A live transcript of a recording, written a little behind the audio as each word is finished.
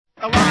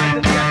The line to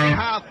the second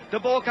half. The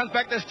ball comes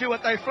back to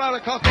Stewart. They float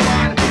across the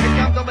line.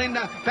 It comes to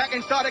Linda. Back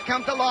inside it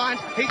comes to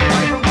Lyons. He's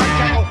away from one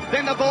tackle.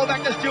 Then the ball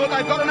back to Stewart.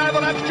 They've got an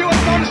overlap. Stewart's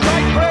gone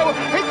straight through.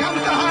 He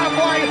comes to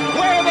halfway.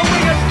 Where are the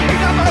wingers? He's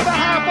up over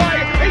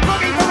halfway. He's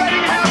looking for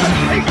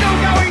Reddinghausen. He's still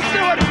going,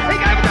 Stewart. He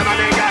gave it to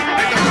Meninga.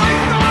 It's a great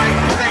try.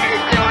 There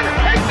is Stewart.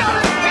 He's done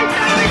it. He's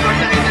done it. He's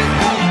redeemed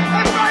himself.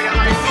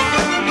 Australia leads.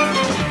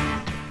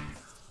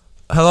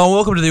 Hello and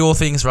welcome to the All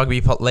Things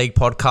Rugby League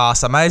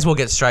podcast. I may as well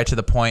get straight to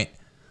the point.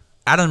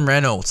 Adam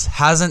Reynolds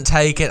hasn't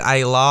taken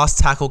a last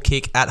tackle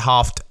kick at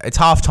half. It's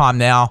halftime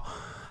now.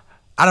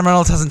 Adam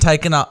Reynolds hasn't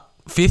taken a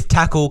fifth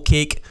tackle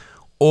kick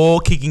or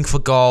kicking for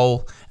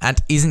goal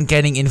and isn't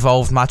getting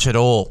involved much at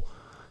all.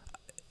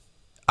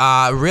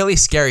 Really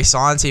scary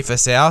signs here for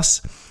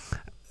South.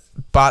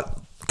 But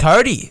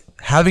Cody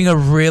having a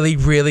really,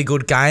 really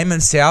good game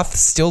and South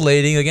still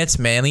leading against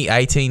Manly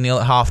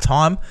 18-0 at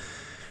halftime.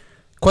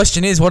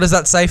 Question is, what does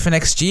that say for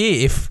next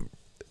year if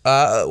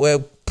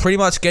we're pretty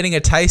much getting a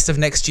taste of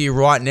next year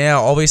right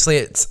now? Obviously,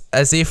 it's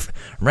as if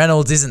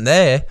Reynolds isn't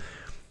there.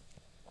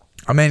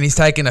 I mean, he's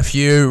taken a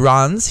few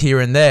runs here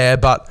and there,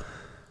 but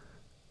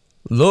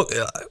look,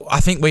 I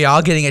think we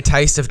are getting a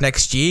taste of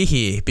next year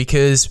here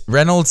because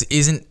Reynolds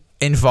isn't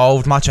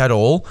involved much at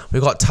all.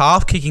 We've got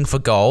Taft kicking for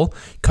goal.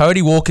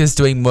 Cody Walker's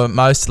doing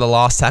most of the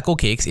last tackle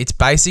kicks. It's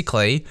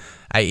basically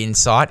an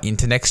insight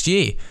into next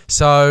year.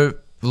 So,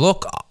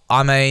 look,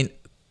 I mean,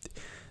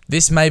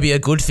 this may be a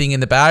good thing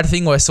and the bad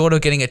thing. We're sort of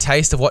getting a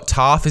taste of what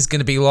Taft is going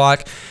to be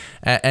like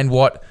and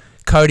what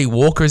Cody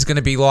Walker is going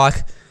to be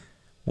like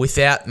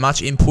without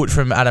much input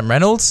from Adam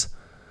Reynolds.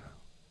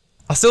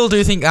 I still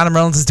do think Adam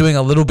Reynolds is doing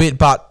a little bit,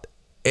 but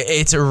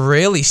it's a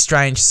really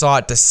strange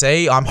sight to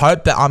see. I'm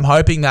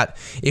hoping that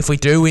if we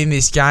do win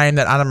this game,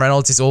 that Adam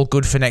Reynolds is all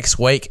good for next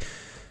week.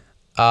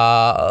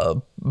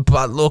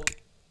 But look,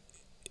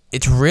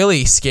 it's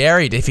really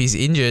scary if he's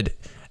injured.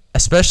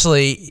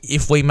 Especially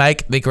if we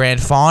make the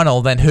grand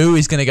final, then who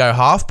is going to go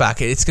halfback?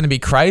 It's going to be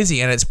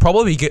crazy, and it's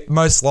probably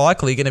most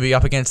likely going to be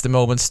up against the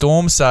Melbourne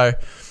Storm. So,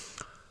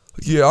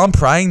 yeah, I'm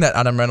praying that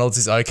Adam Reynolds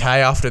is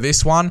okay after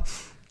this one.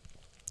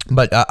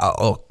 But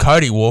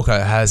Cody Walker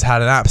has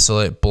had an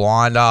absolute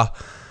blinder.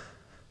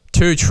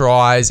 2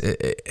 tries.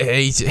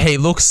 He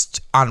looks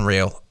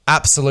unreal.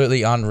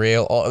 Absolutely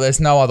unreal.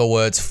 There's no other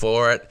words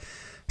for it.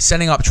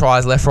 Setting up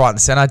tries left, right,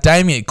 and centre.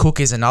 Damien Cook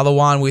is another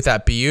one with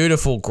that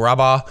beautiful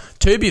grubber.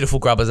 2 beautiful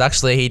grubbers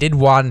actually. He did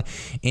one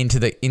into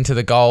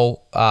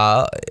goal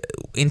and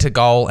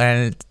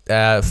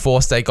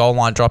forced a goal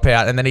line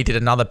dropout, and then he did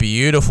another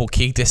beautiful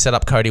kick to set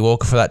up Cody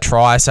Walker for that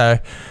try. So,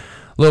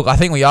 look, I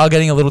think we are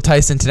getting a little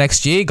taste into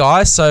next year,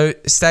 guys. So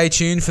stay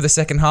tuned for the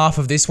second half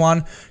of this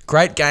one.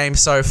 Great game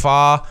so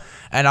far,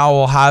 and I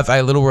will have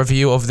a little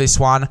review of this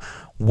one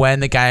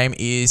when the game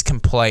is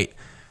complete.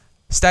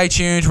 Stay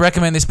tuned,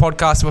 recommend this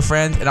podcast to a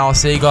friend, and I'll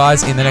see you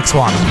guys in the next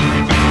one.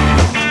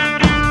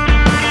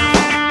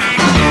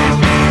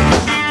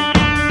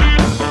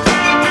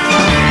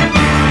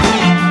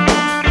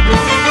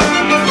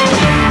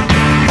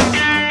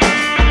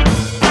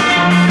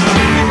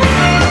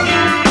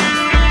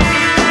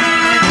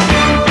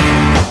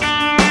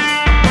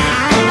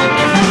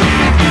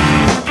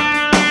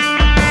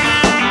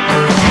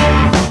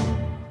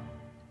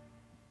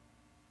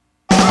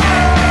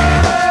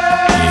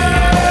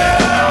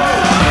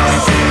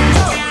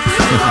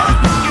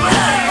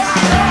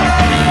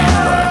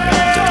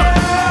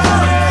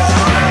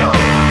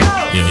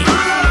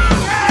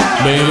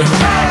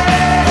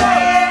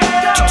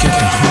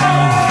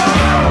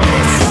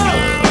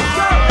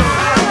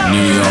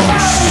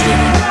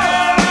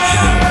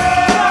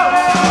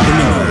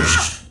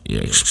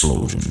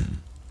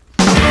 Explosion.